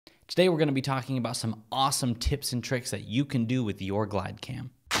Today we're going to be talking about some awesome tips and tricks that you can do with your Glidecam.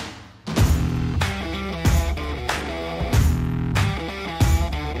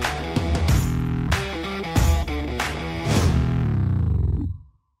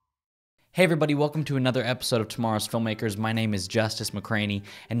 Hey everybody, welcome to another episode of Tomorrow's Filmmakers. My name is Justus,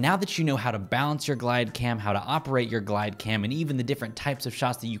 and now that you know how to balance your Glidecam, how to operate your Glidecam, and even the different types of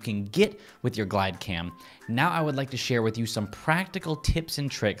shots that you can get with your Glidecam, now I would like to share with you some practical tips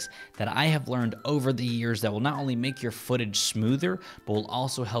and tricks that I have learned over the years that will not only make your footage smoother, but will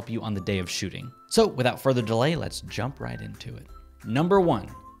also help you on the day of shooting. So without further delay, let's jump right into it. Number 1,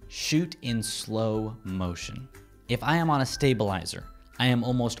 shoot in slow motion. If I am on a stabilizer, I am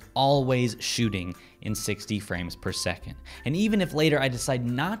almost always shooting in 60 frames per second. And even if later I decide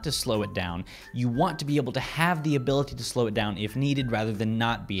not to slow it down, you want to be able to have the ability to slow it down if needed rather than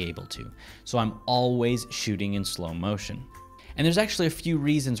not be able to. So I'm always shooting in slow motion. And there's actually a few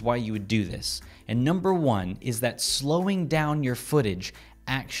reasons why you would do this. And number 1 is that slowing down your footage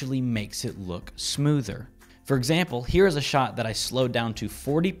actually makes it look smoother. For example, here is a shot that I slowed down to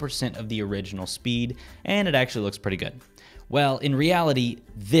 40% of the original speed, and it actually looks pretty good. Well, in reality,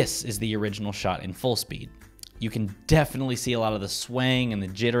 this is the original shot in full speed. You can definitely see a lot of the swaying and the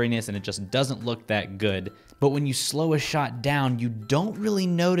jitteriness, and it just doesn't look that good. But when you slow a shot down, you don't really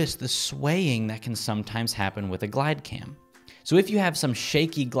notice the swaying that can sometimes happen with a Glidecam. So if you have some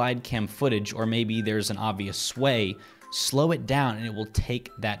shaky Glidecam footage, or maybe there's an obvious sway, slow it down and it will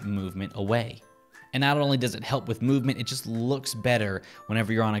take that movement away. And not only does it help with movement, it just looks better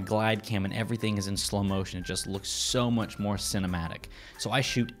whenever you're on a Glidecam and everything is in slow motion. It just looks so much more cinematic. So I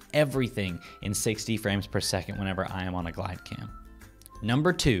shoot everything in 60 frames per second whenever I am on a Glidecam.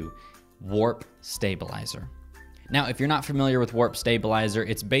 Number 2, warp stabilizer. Now, if you're not familiar with warp stabilizer,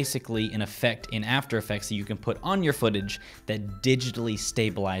 it's basically an effect in After Effects that you can put on your footage that digitally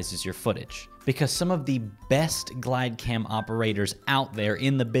stabilizes your footage. Because some of the best Glidecam operators out there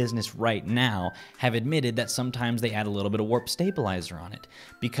in the business right now have admitted that sometimes they add a little bit of warp stabilizer on it.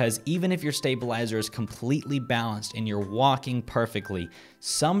 Because even if your stabilizer is completely balanced and you're walking perfectly,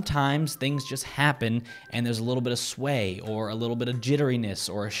 sometimes things just happen and there's a little bit of sway or a little bit of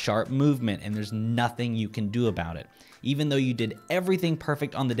jitteriness or a sharp movement, and there's nothing you can do about it. Even though you did everything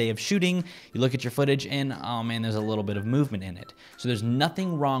perfect on the day of shooting, you look at your footage and, oh man, there's a little bit of movement in it. So there's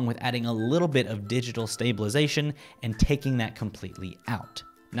nothing wrong with adding a little bit of digital stabilization and taking that completely out.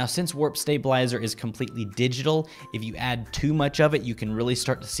 Now, since warp stabilizer is completely digital, if you add too much of it, you can really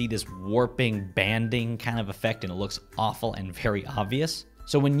start to see this warping, banding kind of effect, and it looks awful and very obvious.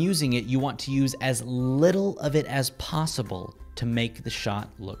 So when using it, you want to use as little of it as possible to make the shot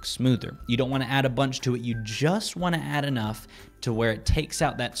look smoother. You don't want to add a bunch to it, you just want to add enough to where it takes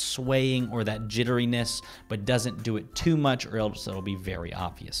out that swaying or that jitteriness, but doesn't do it too much or else it'll be very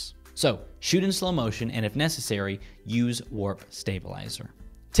obvious. So shoot in slow motion, and if necessary, use warp stabilizer.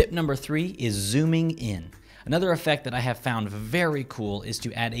 Tip number 3 is zooming in. Another effect that I have found very cool is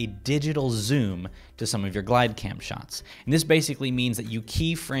to add a digital zoom to some of your Glidecam shots. And this basically means that you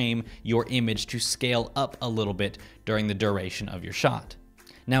keyframe your image to scale up a little bit during the duration of your shot.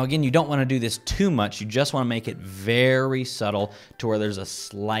 Now again, you don't want to do this too much, you just want to make it very subtle to where there's a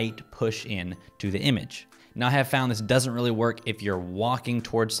slight push in to the image. Now, I have found this doesn't really work if you're walking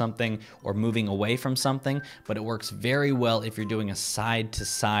towards something or moving away from something, but it works very well if you're doing a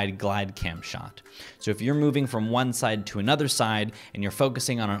side-to-side Glidecam shot. So if you're moving from one side to another side and you're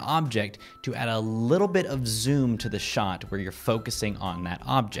focusing on an object, to add a little bit of zoom to the shot where you're focusing on that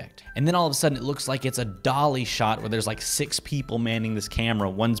object. And then all of a sudden it looks like it's a dolly shot where there's like 6 people manning this camera.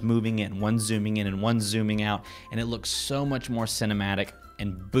 One's moving in, one's zooming in, and one's zooming out, and it looks so much more cinematic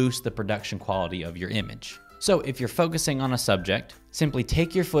and boost the production quality of your image. So if you're focusing on a subject, simply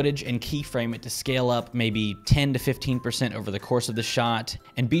take your footage and keyframe it to scale up maybe 10 to 15% over the course of the shot,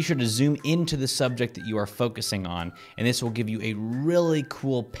 and be sure to zoom into the subject that you are focusing on, and this will give you a really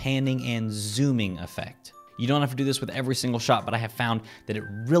cool panning and zooming effect. You don't have to do this with every single shot, but I have found that it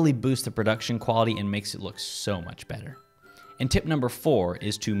really boosts the production quality and makes it look so much better. And tip number 4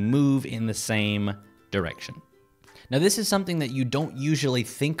 is to move in the same direction. Now, this is something that you don't usually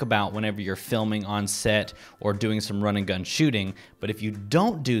think about whenever you're filming on set or doing some run and gun shooting, but if you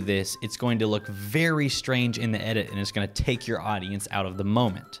don't do this, it's going to look very strange in the edit and it's going to take your audience out of the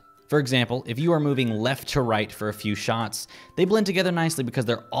moment. For example, if you are moving left to right for a few shots, they blend together nicely because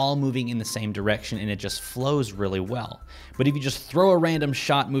they're all moving in the same direction and it just flows really well. But if you just throw a random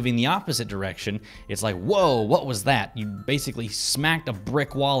shot moving the opposite direction, it's like, whoa, what was that? You basically smacked a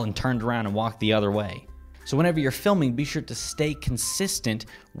brick wall and turned around and walked the other way. So whenever you're filming, be sure to stay consistent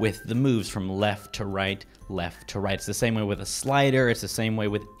with the moves from left to right, left to right. It's the same way with a slider. It's the same way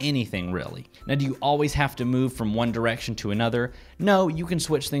with anything, really. Now, do you always have to move from one direction to another? No, you can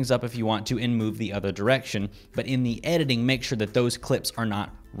switch things up if you want to and move the other direction, but in the editing, make sure that those clips are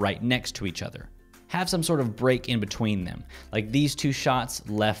not right next to each other. Have some sort of break in between them. Like these two shots,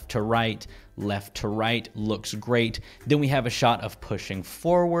 left to right, looks great. Then we have a shot of pushing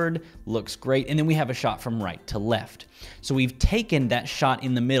forward, looks great. And then we have a shot from right to left. So we've taken that shot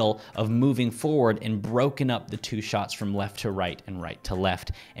in the middle of moving forward and broken up the two shots from left to right and right to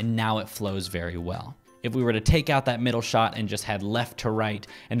left. And now it flows very well. If we were to take out that middle shot and just had left to right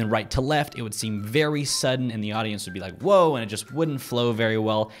and then right to left, it would seem very sudden and the audience would be like, whoa, and it just wouldn't flow very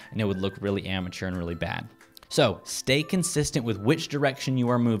well and it would look really amateur and really bad. So stay consistent with which direction you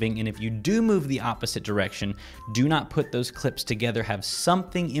are moving, and if you do move the opposite direction, do not put those clips together. Have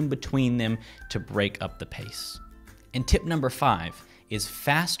something in between them to break up the pace. And tip number 5 is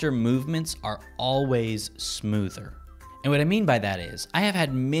faster movements are always smoother. And what I mean by that is, I have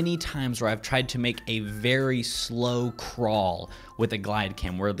had many times where I've tried to make a very slow crawl with a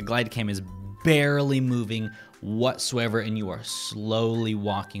Glidecam, where the Glidecam is barely moving whatsoever and you are slowly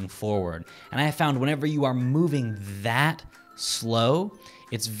walking forward. And I have found whenever you are moving that slow,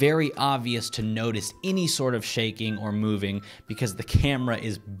 it's very obvious to notice any sort of shaking or moving because the camera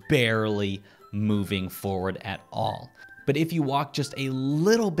is barely moving forward at all. But if you walk just a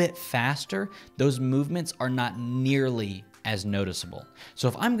little bit faster, those movements are not nearly as noticeable. So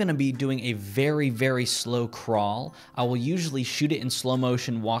if I'm gonna be doing a very, very slow crawl, I will usually shoot it in slow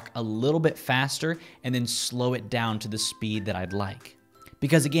motion, walk a little bit faster, and then slow it down to the speed that I'd like.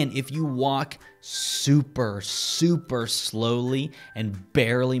 Because again, if you walk super, super slowly and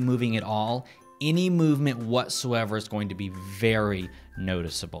barely moving at all, any movement whatsoever is going to be very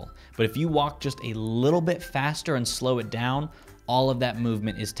noticeable. But if you walk just a little bit faster and slow it down, all of that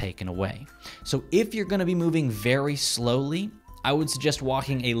movement is taken away. So if you're gonna be moving very slowly, I would suggest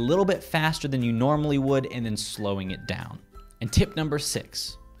walking a little bit faster than you normally would and then slowing it down. And tip number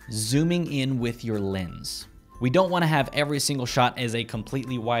 6, zooming in with your lens. We don't want to have every single shot as a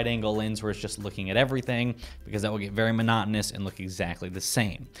completely wide angle lens where it's just looking at everything, because that will get very monotonous and look exactly the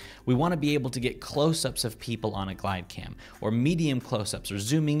same. We want to be able to get close-ups of people on a Glidecam, or medium close-ups, or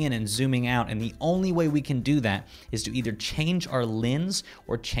zooming in and zooming out, and the only way we can do that is to either change our lens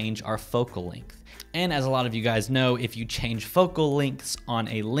or change our focal length. And as a lot of you guys know, if you change focal lengths on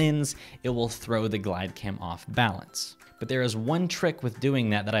a lens, it will throw the Glidecam off balance. But there is one trick with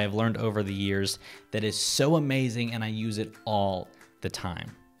doing that I have learned over the years that is so amazing, and I use it all the time.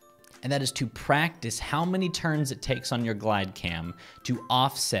 And that is to practice how many turns it takes on your Glidecam to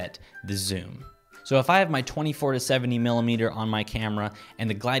offset the zoom. So if I have my 24 to 70 millimeter on my camera and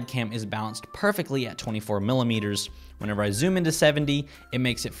the Glidecam is balanced perfectly at 24 millimeters, whenever I zoom into 70, it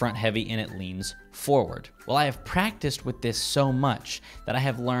makes it front heavy and it leans forward. Well, I have practiced with this so much that I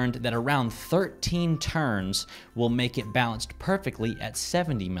have learned that around 13 turns will make it balanced perfectly at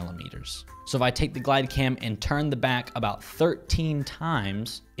 70 millimeters. So if I take the Glidecam and turn the back about 13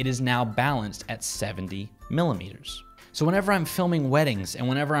 times, it is now balanced at 70 millimeters. So whenever I'm filming weddings and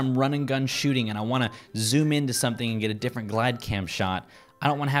whenever I'm run and gun shooting and I want to zoom into something and get a different Glidecam shot, I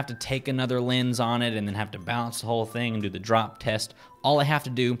don't want to have to take another lens on it and then have to balance the whole thing and do the drop test. All I have to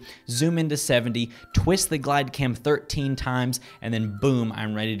do, zoom into 70, twist the Glidecam 13 times, and then boom,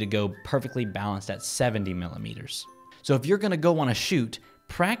 I'm ready to go perfectly balanced at 70 millimeters. So if you're going to go on a shoot,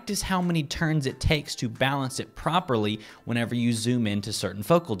 practice how many turns it takes to balance it properly whenever you zoom into certain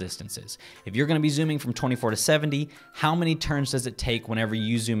focal distances. If you're going to be zooming from 24 to 70, how many turns does it take whenever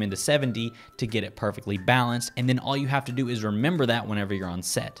you zoom into 70 to get it perfectly balanced? And then all you have to do is remember that whenever you're on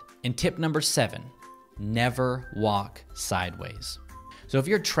set. And tip number 7, never walk sideways. So if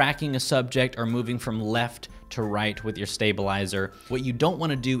you're tracking a subject or moving from left to right with your stabilizer, what you don't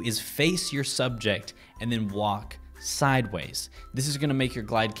want to do is face your subject and then walk sideways. This is going to make your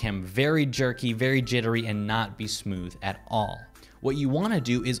Glidecam very jerky, very jittery, and not be smooth at all. What you want to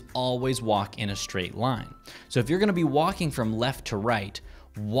do is always walk in a straight line. So if you're going to be walking from left to right,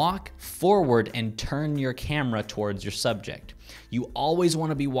 walk forward and turn your camera towards your subject. You always want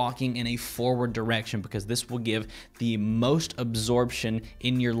to be walking in a forward direction because this will give the most absorption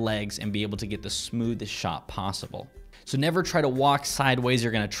in your legs and be able to get the smoothest shot possible. So never try to walk sideways.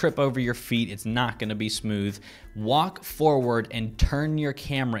 You're going to trip over your feet. It's not going to be smooth. Walk forward and turn your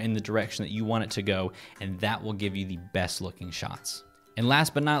camera in the direction that you want it to go, and that will give you the best looking shots. And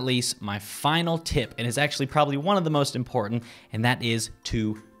last but not least, my final tip, and it's actually probably one of the most important, and that is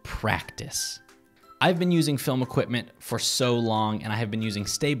to practice. I've been using film equipment for so long, and I have been using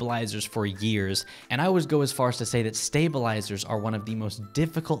stabilizers for years, and I would go as far as to say that stabilizers are one of the most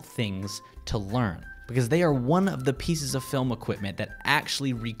difficult things to learn because they are one of the pieces of film equipment that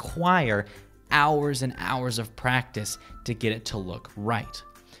actually require hours and hours of practice to get it to look right.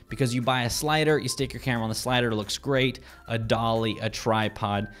 Because you buy a slider, you stick your camera on the slider, it looks great, a dolly, a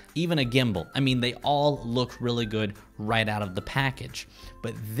tripod, even a gimbal. I mean, they all look really good right out of the package.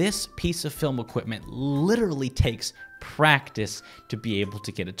 But this piece of film equipment literally takes practice to be able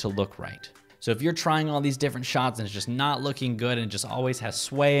to get it to look right. So if you're trying all these different shots and it's just not looking good and it just always has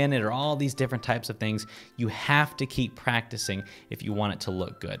sway in it or all these different types of things, you have to keep practicing if you want it to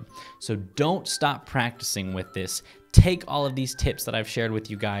look good. So don't stop practicing with this. Take all of these tips that I've shared with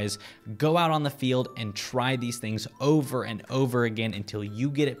you guys, go out on the field and try these things over and over again until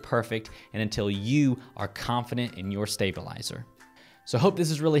you get it perfect and until you are confident in your stabilizer. So I hope this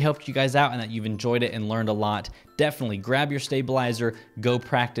has really helped you guys out and that you've enjoyed it and learned a lot. Definitely grab your stabilizer, go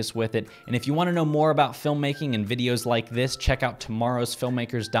practice with it. And if you want to know more about filmmaking and videos like this, check out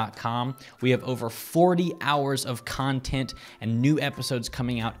tomorrowsfilmmakers.com. We have over 40 hours of content and new episodes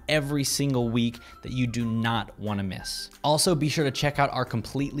coming out every single week that you do not want to miss. Also, be sure to check out our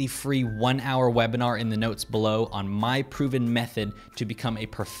completely free 1-hour webinar in the notes below on my proven method to become a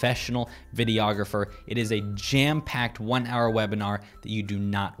professional videographer. It is a jam-packed 1-hour webinar that you do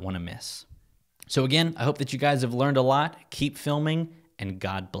not want to miss. So again, I hope that you guys have learned a lot. Keep filming, and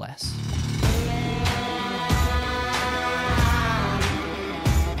God bless.